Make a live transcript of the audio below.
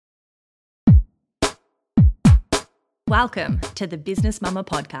Welcome to the Business Mama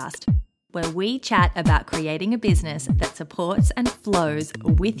podcast, where we chat about creating a business that supports and flows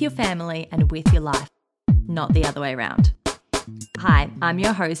with your family and with your life, not the other way around. Hi, I'm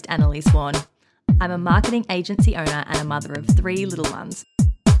your host, Annalise Swan. I'm a marketing agency owner and a mother of 3 little ones.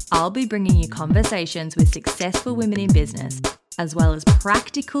 I'll be bringing you conversations with successful women in business, as well as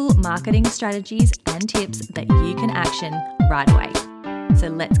practical marketing strategies and tips that you can action right away. So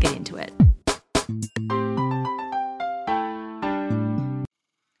let's get into it.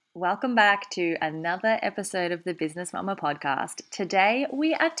 Welcome back to another episode of the Business Mama podcast. Today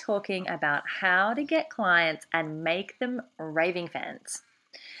we are talking about how to get clients and make them raving fans.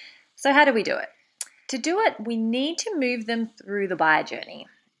 So how do we do it? To do it, we need to move them through the buyer journey.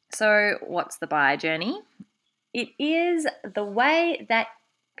 So what's the buyer journey? It is the way that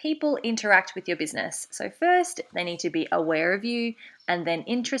people interact with your business. So first, they need to be aware of you and then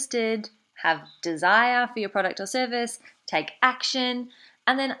interested, have desire for your product or service, take action.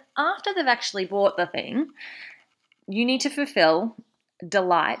 And then after they've actually bought the thing, you need to fulfill,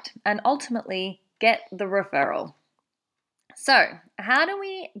 delight, and ultimately get the referral. So how do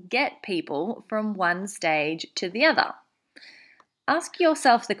we get people from one stage to the other? Ask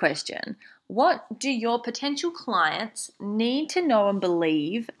yourself the question, what do your potential clients need to know and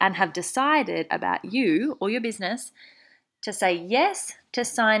believe and have decided about you or your business to say yes to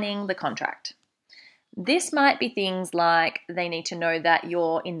signing the contract? This might be things like they need to know that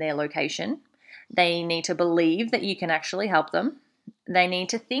you're in their location. They need to believe that you can actually help them. They need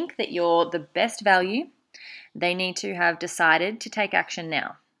to think that you're the best value. They need to have decided to take action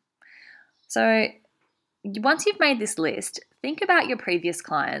now. So once you've made this list, think about your previous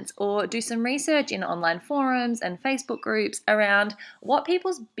clients or do some research in online forums and Facebook groups around what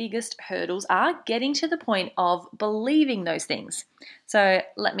people's biggest hurdles are getting to the point of believing those things. So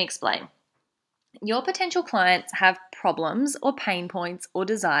let me explain. Your potential clients have problems or pain points or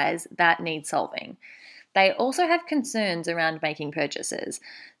desires that need solving. They also have concerns around making purchases.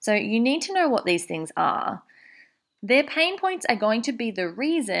 So you need to know what these things are. Their pain points are going to be the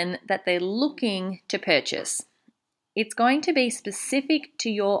reason that they're looking to purchase. It's going to be specific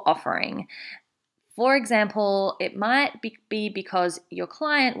to your offering. For example, it might be because your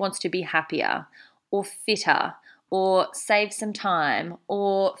client wants to be happier or fitter, or save some time,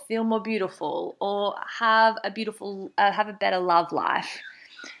 or feel more beautiful, or have a better love life.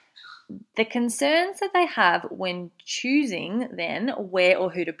 The concerns that they have when choosing then where or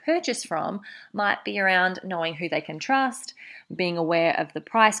who to purchase from might be around knowing who they can trust, being aware of the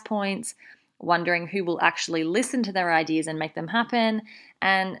price points, wondering who will actually listen to their ideas and make them happen,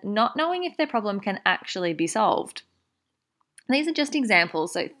 and not knowing if their problem can actually be solved. These are just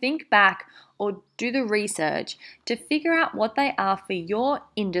examples, so think back or do the research to figure out what they are for your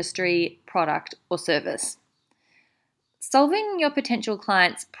industry, product, or service. Solving your potential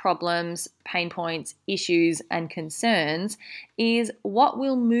clients' problems, pain points, issues, and concerns is what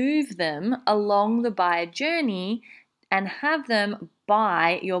will move them along the buyer journey and have them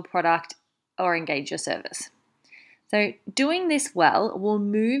buy your product or engage your service. So doing this well will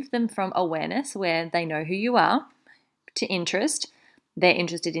move them from awareness, where they know who you are, to interest, they're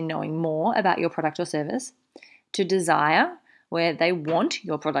interested in knowing more about your product or service, to desire, where they want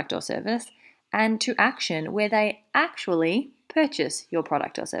your product or service, and to action, where they actually purchase your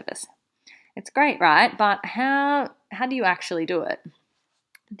product or service. It's great, right? But how do you actually do it?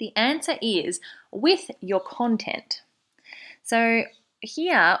 The answer is with your content. So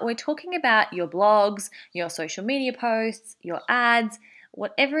here we're talking about your blogs, your social media posts, your ads,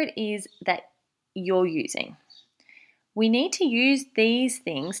 whatever it is that you're using. We need to use these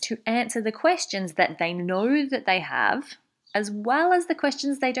things to answer the questions that they know that they have, as well as the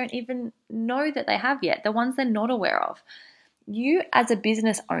questions they don't even know that they have yet, the ones they're not aware of. You as a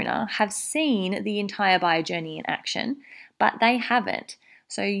business owner have seen the entire buyer journey in action, but they haven't.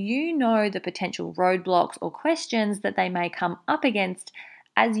 So you know the potential roadblocks or questions that they may come up against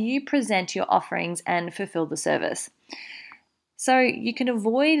as you present your offerings and fulfill the service. So you can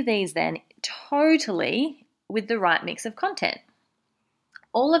avoid these then totally with the right mix of content.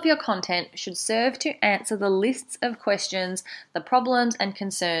 All of your content should serve to answer the lists of questions, the problems and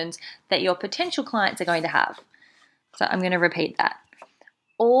concerns that your potential clients are going to have. So I'm going to repeat that.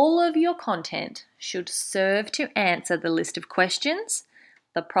 All of your content should serve to answer the list of questions,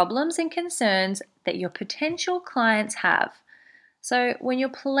 the problems and concerns that your potential clients have. So when you're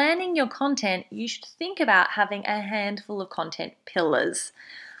planning your content, you should think about having a handful of content pillars.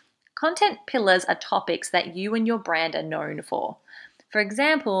 Content pillars are topics that you and your brand are known for. For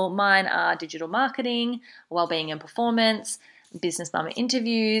example, mine are digital marketing, well-being and performance, business mama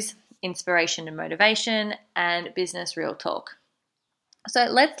interviews, inspiration and motivation, and business real talk. So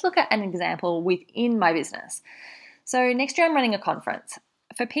let's look at an example within my business. So next year I'm running a conference.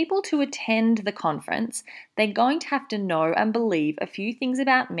 For people to attend the conference, they're going to have to know and believe a few things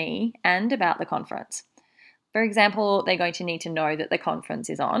about me and about the conference. For example, they're going to need to know that the conference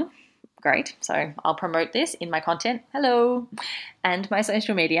is on. Great. So I'll promote this in my content, hello, and my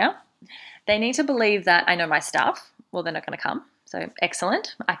social media. They need to believe that I know my stuff. Well, they're not going to come. So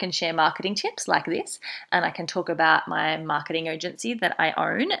excellent. I can share marketing tips like this, and I can talk about my marketing agency that I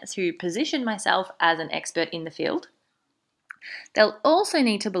own to position myself as an expert in the field. They'll also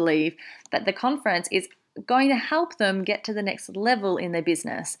need to believe that the conference is going to help them get to the next level in their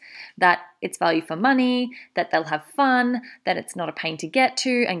business, that it's value for money, that they'll have fun, that it's not a pain to get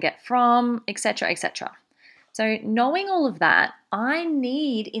to and get from, etc., etc. So knowing all of that, I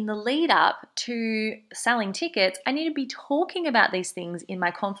need in the lead up to selling tickets, I need to be talking about these things in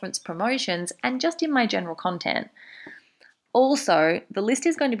my conference promotions and just in my general content. Also, the list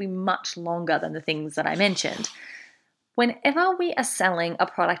is going to be much longer than the things that I mentioned. Whenever we are selling a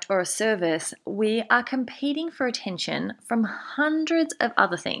product or a service, we are competing for attention from hundreds of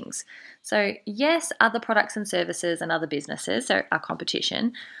other things. So yes, other products and services and other businesses are our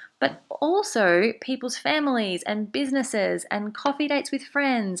competition, but also people's families and businesses and coffee dates with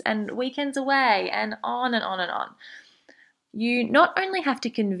friends and weekends away and on and on and on. You not only have to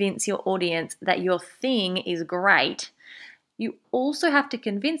convince your audience that your thing is great, you also have to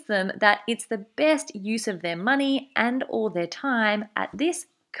convince them that it's the best use of their money and or their time at this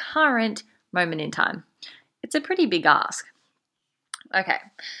current moment in time. It's a pretty big ask. Okay,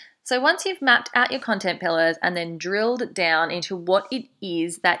 so once you've mapped out your content pillars and then drilled down into what it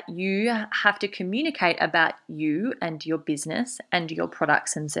is that you have to communicate about you and your business and your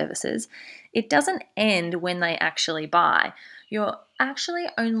products and services, it doesn't end when they actually buy. You're actually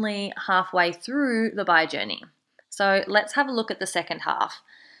only halfway through the buy journey. So let's have a look at the second half.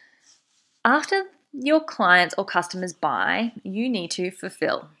 After your clients or customers buy, you need to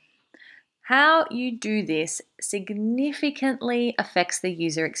fulfill. How you do this significantly affects the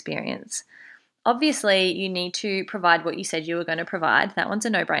user experience. Obviously, you need to provide what you said you were going to provide. That one's a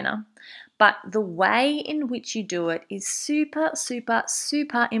no-brainer. But the way in which you do it is super, super,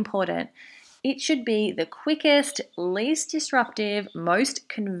 super important. It should be the quickest, least disruptive, most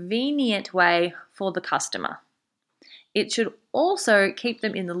convenient way for the customer. It should also keep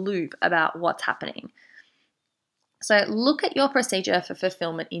them in the loop about what's happening. So look at your procedure for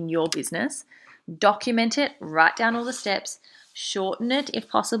fulfillment in your business, document it, write down all the steps, shorten it if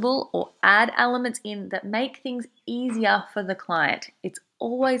possible, or add elements in that make things easier for the client. It's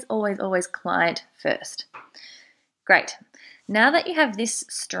always, always, always client first. Great. Now that you have this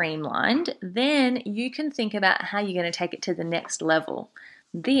streamlined, then you can think about how you're going to take it to the next level.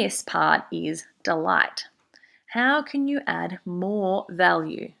 This part is delight. How can you add more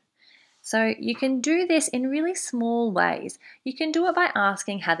value? So you can do this in really small ways. You can do it by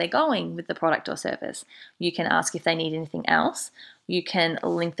asking how they're going with the product or service. You can ask if they need anything else. You can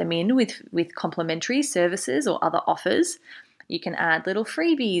link them in with complementary services or other offers. You can add little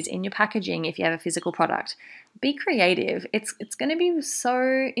freebies in your packaging if you have a physical product. Be creative. It's going to be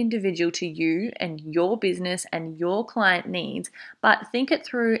so individual to you and your business and your client needs, but think it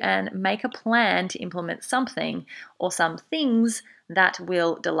through and make a plan to implement something or some things that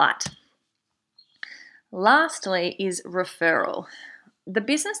will delight. Lastly is referral. The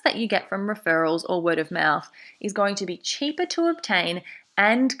business that you get from referrals or word of mouth is going to be cheaper to obtain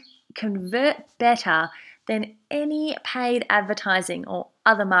and convert better than any paid advertising or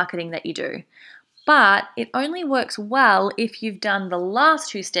other marketing that you do. But it only works well if you've done the last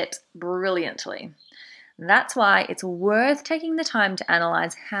two steps brilliantly. That's why it's worth taking the time to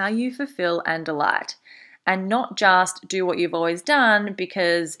analyze how you fulfill and delight, and not just do what you've always done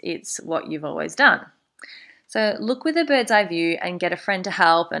because it's what you've always done. So look with a bird's eye view and get a friend to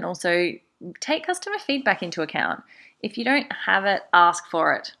help, and also take customer feedback into account. If you don't have it, ask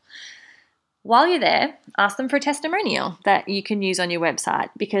for it. While you're there, ask them for a testimonial that you can use on your website,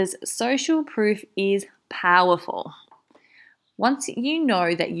 because social proof is powerful. Once you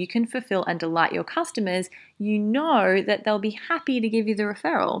know that you can fulfill and delight your customers, you know that they'll be happy to give you the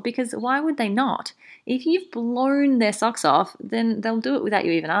referral, because why would they not? If you've blown their socks off, then they'll do it without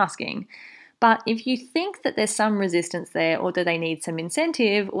you even asking. But if you think that there's some resistance there or that they need some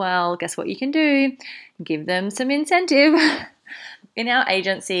incentive, well, guess what you can do? Give them some incentive. In our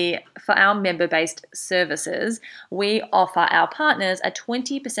agency, for our member-based services, we offer our partners a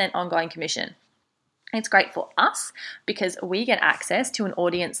 20% ongoing commission. It's great for us because we get access to an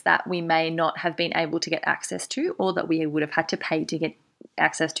audience that we may not have been able to get access to, or that we would have had to pay to get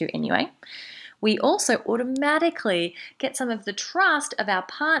access to anyway. We also automatically get some of the trust of our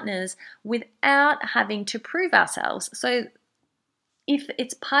partners without having to prove ourselves. So if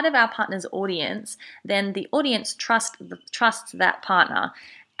it's part of our partner's audience, then the audience trusts that partner.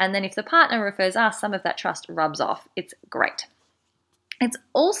 And then if the partner refers us, some of that trust rubs off. It's great.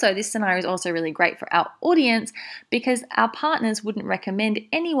 This scenario is also really great for our audience because our partners wouldn't recommend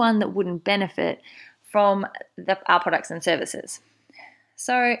anyone that wouldn't benefit from our products and services.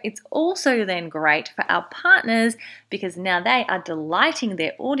 So it's also then great for our partners because now they are delighting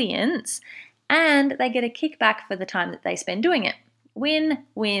their audience and they get a kickback for the time that they spend doing it. Win,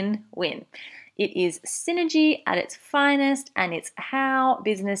 win, win. It is synergy at its finest and it's how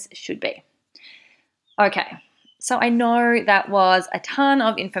business should be. Okay. So I know that was a ton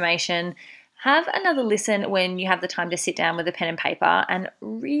of information. Have another listen when you have the time to sit down with a pen and paper and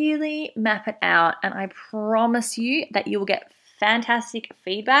really map it out. And I promise you that you will get fantastic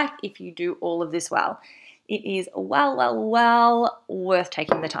feedback if you do all of this well. It is well worth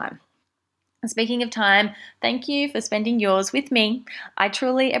taking the time. And speaking of time, thank you for spending yours with me. I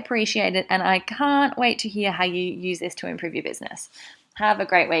truly appreciate it and I can't wait to hear how you use this to improve your business. Have a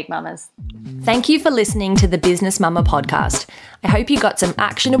great week, mamas. Thank you for listening to the Business Mama podcast. I hope you got some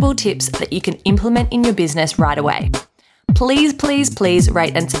actionable tips that you can implement in your business right away. Please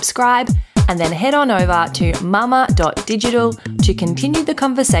rate and subscribe and then head on over to mama.digital to continue the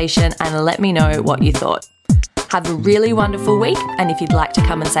conversation and let me know what you thought. Have a really wonderful week, and if you'd like to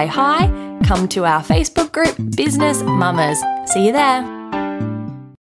come and say hi, come to our Facebook group, Business Mamas. See you there.